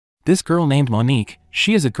This girl named Monique,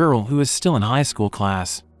 she is a girl who is still in high school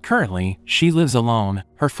class. Currently, she lives alone.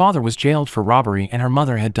 Her father was jailed for robbery and her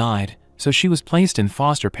mother had died, so she was placed in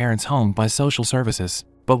foster parents' home by social services.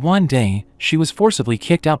 But one day, she was forcibly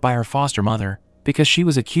kicked out by her foster mother because she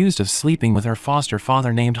was accused of sleeping with her foster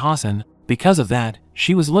father named Hassan. Because of that,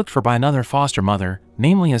 she was looked for by another foster mother,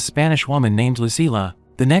 namely a Spanish woman named Lucila.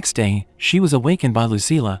 The next day, she was awakened by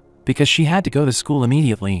Lucila because she had to go to school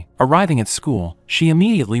immediately. Arriving at school, she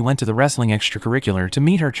immediately went to the wrestling extracurricular to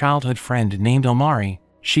meet her childhood friend named Omari.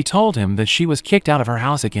 She told him that she was kicked out of her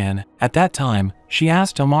house again. At that time, she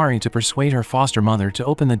asked Omari to persuade her foster mother to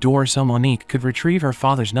open the door so Monique could retrieve her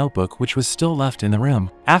father's notebook, which was still left in the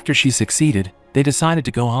room. After she succeeded, they decided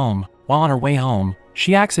to go home. While on her way home,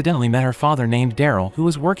 she accidentally met her father named Daryl, who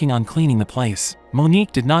was working on cleaning the place.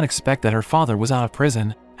 Monique did not expect that her father was out of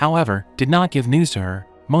prison, however, did not give news to her.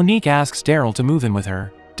 Monique asks Daryl to move in with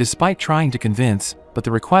her, despite trying to convince, but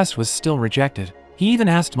the request was still rejected. He even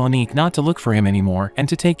asked Monique not to look for him anymore and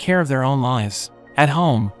to take care of their own lives. At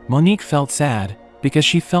home, Monique felt sad because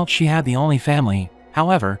she felt she had the only family.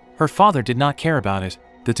 However, her father did not care about it,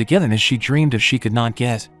 the togetherness she dreamed of she could not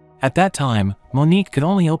get. At that time, Monique could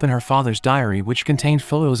only open her father's diary, which contained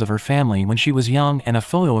photos of her family when she was young and a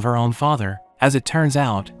photo of her own father. As it turns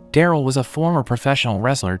out, Daryl was a former professional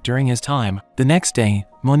wrestler during his time. The next day,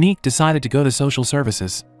 Monique decided to go to social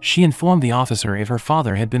services. She informed the officer if her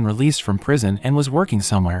father had been released from prison and was working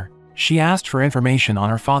somewhere. She asked for information on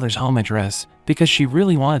her father's home address because she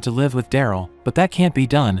really wanted to live with Daryl, but that can't be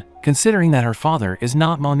done, considering that her father is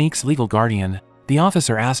not Monique's legal guardian. The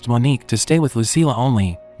officer asked Monique to stay with Lucila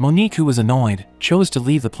only. Monique, who was annoyed, chose to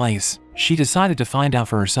leave the place. She decided to find out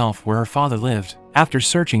for herself where her father lived. After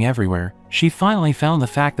searching everywhere, she finally found the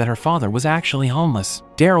fact that her father was actually homeless.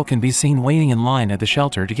 Daryl can be seen waiting in line at the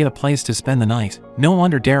shelter to get a place to spend the night. No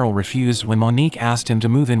wonder Daryl refused when Monique asked him to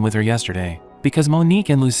move in with her yesterday. Because Monique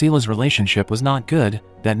and Lucila's relationship was not good,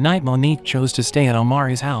 that night Monique chose to stay at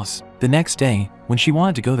Omari's house. The next day, when she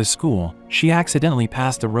wanted to go to school, she accidentally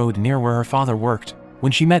passed the road near where her father worked.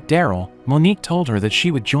 When she met Daryl, Monique told her that she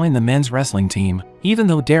would join the men's wrestling team. Even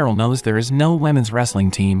though Daryl knows there is no women's wrestling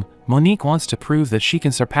team, Monique wants to prove that she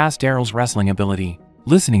can surpass Daryl's wrestling ability.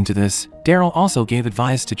 Listening to this, Daryl also gave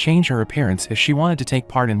advice to change her appearance if she wanted to take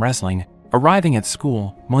part in wrestling. Arriving at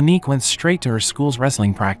school, Monique went straight to her school's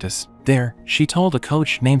wrestling practice. There, she told a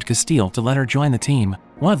coach named Castile to let her join the team.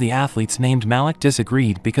 One of the athletes named Malik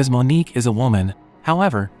disagreed because Monique is a woman.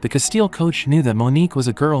 However, the Castile coach knew that Monique was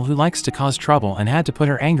a girl who likes to cause trouble and had to put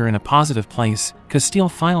her anger in a positive place. Castile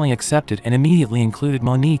finally accepted and immediately included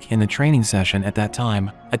Monique in the training session at that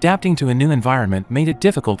time. Adapting to a new environment made it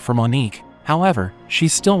difficult for Monique. However, she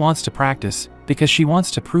still wants to practice because she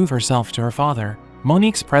wants to prove herself to her father.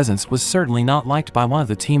 Monique's presence was certainly not liked by one of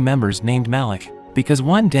the team members named Malik. Because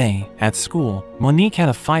one day, at school, Monique had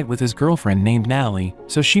a fight with his girlfriend named Natalie,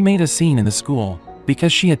 so she made a scene in the school.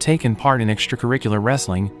 Because she had taken part in extracurricular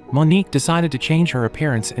wrestling, Monique decided to change her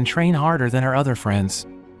appearance and train harder than her other friends.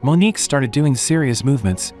 Monique started doing serious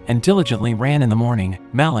movements and diligently ran in the morning.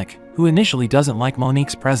 Malik, who initially doesn't like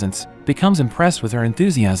Monique's presence, becomes impressed with her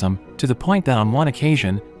enthusiasm, to the point that on one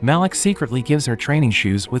occasion, Malik secretly gives her training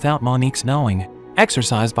shoes without Monique's knowing.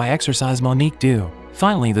 Exercise by exercise Monique do.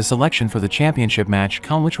 Finally, the selection for the championship match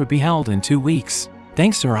come, which would be held in 2 weeks.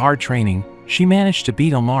 Thanks to her hard training, she managed to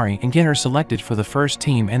beat Omari and get her selected for the first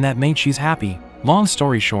team, and that made she's happy. Long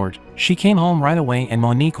story short, she came home right away and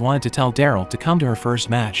Monique wanted to tell Daryl to come to her first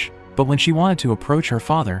match. But when she wanted to approach her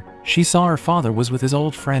father, she saw her father was with his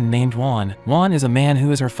old friend named Juan. Juan is a man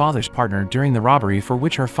who is her father's partner during the robbery for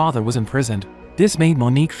which her father was imprisoned. This made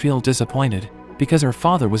Monique feel disappointed, because her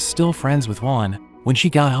father was still friends with Juan. When she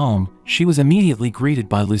got home, she was immediately greeted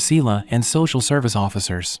by Lucila and social service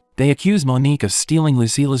officers. They accused Monique of stealing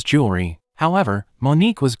Lucila's jewelry. However,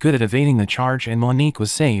 Monique was good at evading the charge and Monique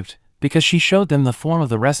was saved because she showed them the form of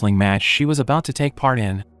the wrestling match she was about to take part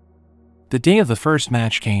in. The day of the first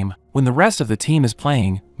match came. When the rest of the team is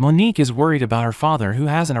playing, Monique is worried about her father who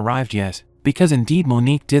hasn't arrived yet. Because indeed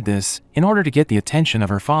Monique did this in order to get the attention of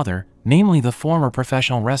her father, namely the former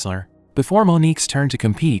professional wrestler. Before Monique's turn to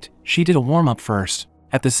compete, she did a warm-up first.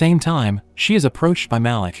 At the same time, she is approached by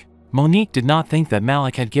Malik. Monique did not think that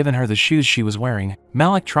Malik had given her the shoes she was wearing.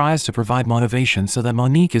 Malik tries to provide motivation so that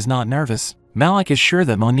Monique is not nervous. Malik is sure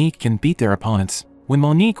that Monique can beat their opponents. When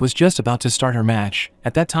Monique was just about to start her match,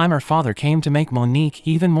 at that time her father came to make Monique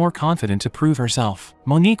even more confident to prove herself.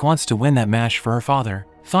 Monique wants to win that match for her father.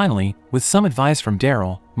 Finally, with some advice from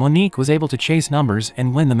Daryl, Monique was able to chase numbers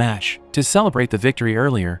and win the match. To celebrate the victory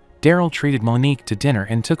earlier, Daryl treated Monique to dinner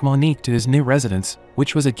and took Monique to his new residence,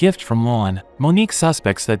 which was a gift from Juan. Monique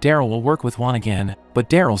suspects that Daryl will work with Juan again, but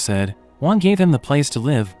Daryl said Juan gave him the place to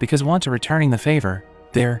live because Juan to returning the favor.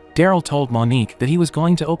 There, Daryl told Monique that he was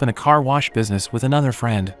going to open a car wash business with another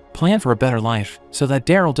friend, plan for a better life, so that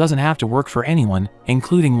Daryl doesn't have to work for anyone,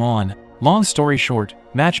 including Juan. Long story short,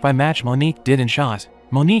 match by match Monique did and shot.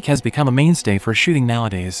 Monique has become a mainstay for shooting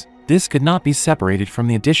nowadays. This could not be separated from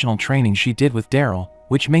the additional training she did with Daryl,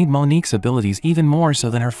 which made Monique's abilities even more so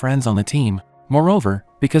than her friends on the team. Moreover,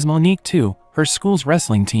 because Monique too, her school's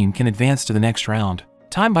wrestling team can advance to the next round.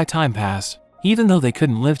 Time by time passed. Even though they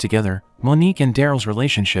couldn't live together, Monique and Daryl's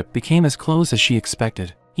relationship became as close as she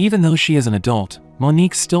expected. Even though she is an adult,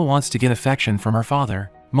 Monique still wants to get affection from her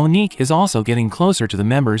father. Monique is also getting closer to the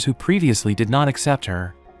members who previously did not accept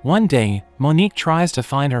her. One day, Monique tries to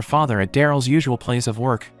find her father at Daryl's usual place of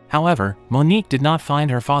work. However, Monique did not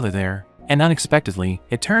find her father there. And unexpectedly,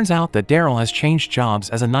 it turns out that Daryl has changed jobs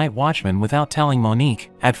as a night watchman without telling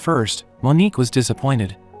Monique. At first, Monique was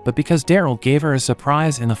disappointed, but because Daryl gave her a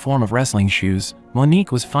surprise in the form of wrestling shoes,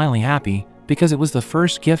 Monique was finally happy, because it was the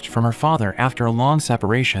first gift from her father after a long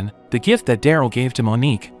separation, the gift that Daryl gave to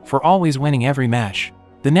Monique, for always winning every match.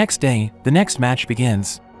 The next day, the next match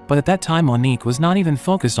begins. But at that time Monique was not even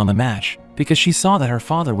focused on the match, because she saw that her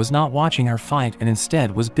father was not watching her fight and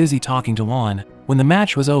instead was busy talking to Juan. When the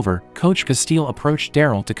match was over, Coach Castile approached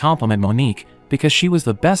Daryl to compliment Monique, because she was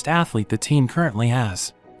the best athlete the team currently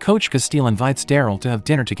has. Coach Castile invites Daryl to have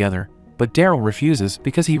dinner together, but Daryl refuses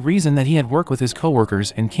because he reasoned that he had worked with his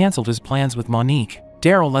coworkers and cancelled his plans with Monique.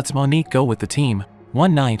 Daryl lets Monique go with the team.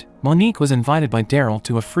 One night, Monique was invited by Daryl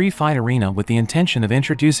to a free fight arena with the intention of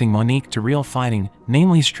introducing Monique to real fighting,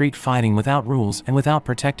 namely street fighting without rules and without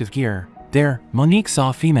protective gear. There, Monique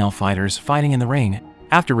saw female fighters fighting in the ring.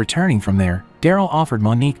 After returning from there, Daryl offered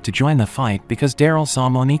Monique to join the fight because Daryl saw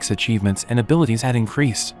Monique's achievements and abilities had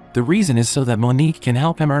increased. The reason is so that Monique can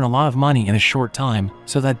help him earn a lot of money in a short time,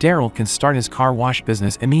 so that Daryl can start his car wash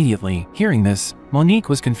business immediately. Hearing this, Monique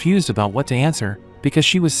was confused about what to answer, because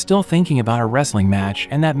she was still thinking about her wrestling match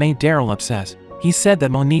and that made Daryl upset. He said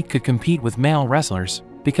that Monique could compete with male wrestlers,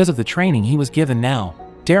 because of the training he was given now.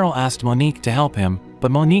 Daryl asked Monique to help him,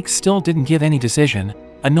 but Monique still didn't give any decision.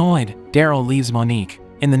 Annoyed, Daryl leaves Monique.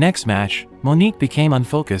 In the next match, Monique became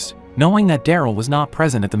unfocused, knowing that Daryl was not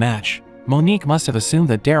present at the match. Monique must have assumed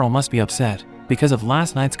that Daryl must be upset, because of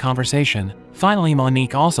last night's conversation. Finally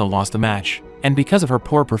Monique also lost the match, and because of her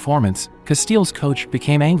poor performance, Castile's coach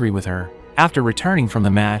became angry with her. After returning from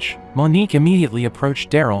the match, Monique immediately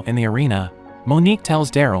approached Daryl in the arena. Monique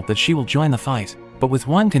tells Daryl that she will join the fight, but with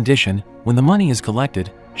one condition: when the money is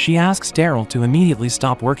collected, she asks Daryl to immediately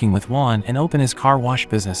stop working with Juan and open his car wash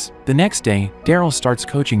business. The next day, Daryl starts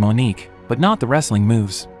coaching Monique, but not the wrestling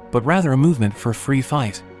moves, but rather a movement for free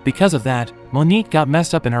fight. Because of that, Monique got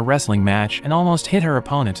messed up in her wrestling match and almost hit her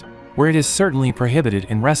opponent, where it is certainly prohibited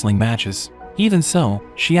in wrestling matches. Even so,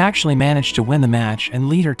 she actually managed to win the match and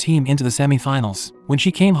lead her team into the semifinals. When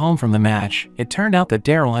she came home from the match, it turned out that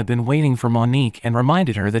Daryl had been waiting for Monique and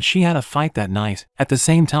reminded her that she had a fight that night. At the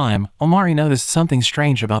same time, Omari noticed something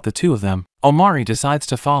strange about the two of them. Omari decides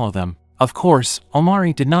to follow them. Of course,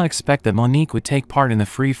 Omari did not expect that Monique would take part in the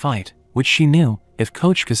free fight, which she knew, if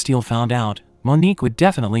Coach Castile found out, Monique would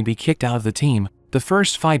definitely be kicked out of the team. The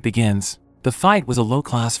first fight begins. The fight was a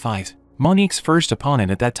low-class fight. Monique's first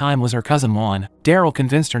opponent at that time was her cousin Juan. Daryl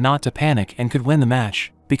convinced her not to panic and could win the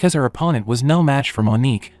match, because her opponent was no match for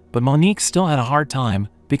Monique, but Monique still had a hard time,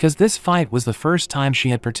 because this fight was the first time she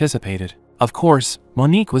had participated. Of course,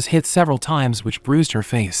 Monique was hit several times which bruised her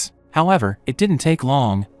face. However, it didn't take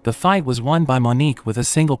long. The fight was won by Monique with a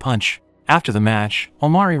single punch. After the match,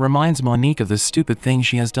 Omari reminds Monique of the stupid thing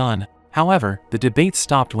she has done. However, the debate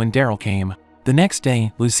stopped when Daryl came. The next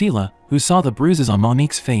day, Lucila, who saw the bruises on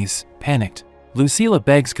Monique's face, panicked. Lucila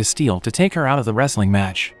begs Castile to take her out of the wrestling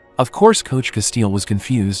match. Of course Coach Castile was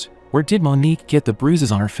confused. Where did Monique get the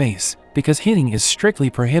bruises on her face? Because hitting is strictly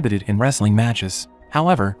prohibited in wrestling matches.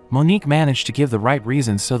 However, Monique managed to give the right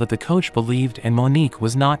reasons so that the coach believed and Monique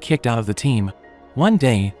was not kicked out of the team. One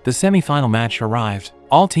day, the semi-final match arrived.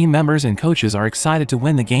 All team members and coaches are excited to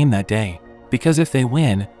win the game that day, because if they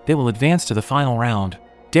win, they will advance to the final round.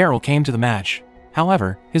 Daryl came to the match.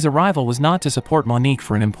 However, his arrival was not to support Monique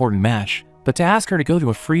for an important match, but to ask her to go to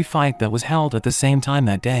a free fight that was held at the same time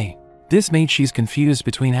that day. This made she's confused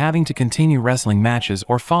between having to continue wrestling matches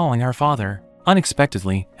or following her father.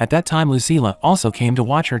 Unexpectedly, at that time Lucila also came to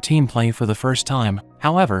watch her team play for the first time.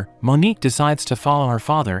 However, Monique decides to follow her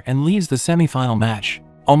father and leaves the semi-final match.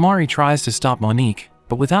 Omari tries to stop Monique,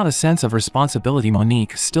 but without a sense of responsibility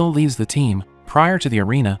Monique still leaves the team. Prior to the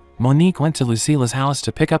arena, Monique went to Lucila's house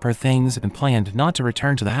to pick up her things and planned not to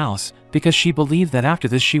return to the house because she believed that after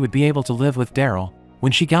this she would be able to live with Daryl.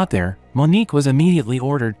 When she got there, Monique was immediately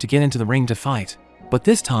ordered to get into the ring to fight. But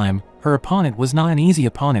this time, her opponent was not an easy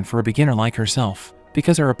opponent for a beginner like herself,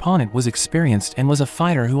 because her opponent was experienced and was a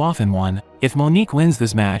fighter who often won. If Monique wins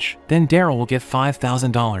this match, then Daryl will get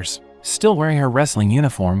 $5,000. Still wearing her wrestling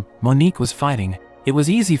uniform, Monique was fighting. It was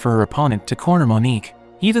easy for her opponent to corner Monique.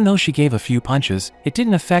 Even though she gave a few punches, it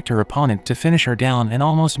didn't affect her opponent to finish her down and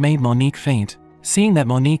almost made Monique faint. Seeing that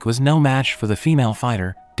Monique was no match for the female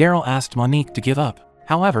fighter, Daryl asked Monique to give up.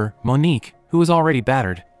 However, Monique, who was already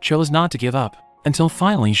battered, chose not to give up, until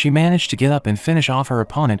finally she managed to get up and finish off her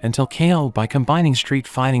opponent until KO by combining street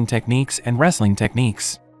fighting techniques and wrestling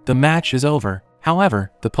techniques. The match is over.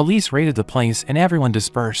 However, the police raided the place and everyone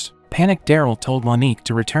dispersed. Panicked Daryl told Monique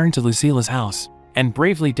to return to Lucila's house, and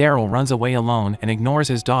bravely Daryl runs away alone and ignores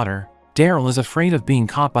his daughter. Daryl is afraid of being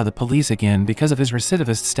caught by the police again because of his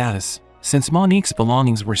recidivist status. Since Monique's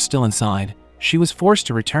belongings were still inside, she was forced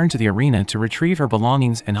to return to the arena to retrieve her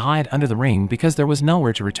belongings and hide under the ring because there was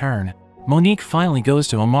nowhere to return. Monique finally goes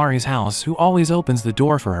to Omari's house, who always opens the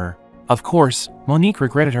door for her. Of course, Monique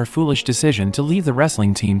regretted her foolish decision to leave the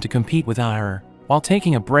wrestling team to compete without her. While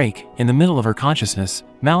taking a break, in the middle of her consciousness,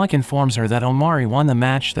 Malik informs her that Omari won the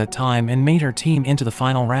match that time and made her team into the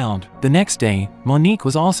final round. The next day, Monique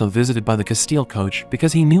was also visited by the Castile coach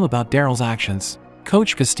because he knew about Daryl's actions.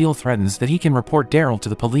 Coach Castile threatens that he can report Daryl to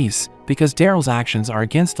the police because Daryl's actions are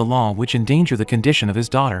against the law, which endanger the condition of his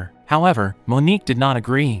daughter. However, Monique did not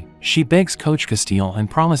agree. She begs Coach Castile and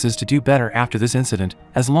promises to do better after this incident,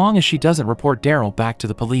 as long as she doesn't report Daryl back to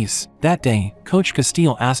the police. That day, Coach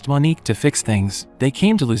Castile asked Monique to fix things. They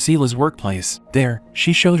came to Lucila's workplace. There,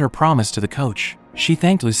 she showed her promise to the coach. She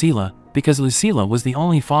thanked Lucila because Lucila was the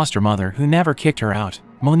only foster mother who never kicked her out.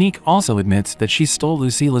 Monique also admits that she stole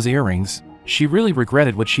Lucila's earrings. She really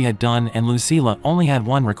regretted what she had done, and Lucila only had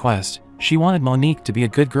one request. She wanted Monique to be a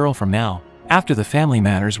good girl from now. After the family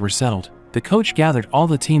matters were settled, the coach gathered all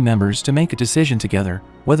the team members to make a decision together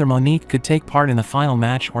whether Monique could take part in the final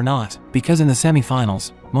match or not, because in the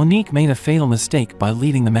semifinals, Monique made a fatal mistake by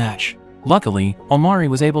leading the match. Luckily, Omari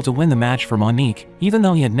was able to win the match for Monique, even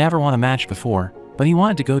though he had never won a match before, but he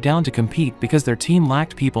wanted to go down to compete because their team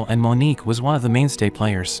lacked people and Monique was one of the mainstay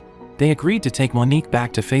players. They agreed to take Monique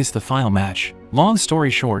back to face the final match. Long story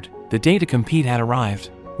short, the day to compete had arrived.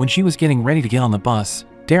 When she was getting ready to get on the bus,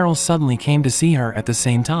 Daryl suddenly came to see her at the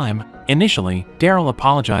same time. Initially, Daryl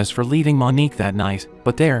apologized for leaving Monique that night,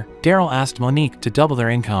 but Daryl asked Monique to double their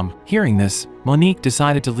income. Hearing this, Monique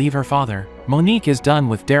decided to leave her father. Monique is done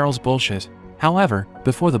with Daryl's bullshit. However,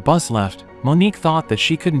 before the bus left, Monique thought that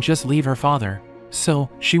she couldn't just leave her father. So,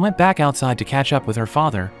 she went back outside to catch up with her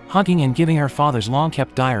father, hugging and giving her father's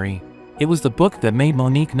long-kept diary. It was the book that made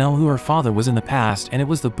Monique know who her father was in the past, and it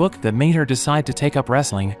was the book that made her decide to take up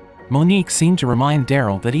wrestling. Monique seemed to remind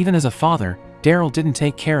Daryl that even as a father, Daryl didn't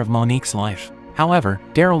take care of Monique's life. However,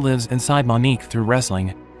 Daryl lives inside Monique through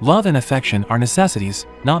wrestling. Love and affection are necessities,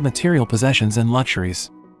 not material possessions and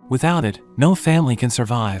luxuries. Without it, no family can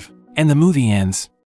survive. And the movie ends.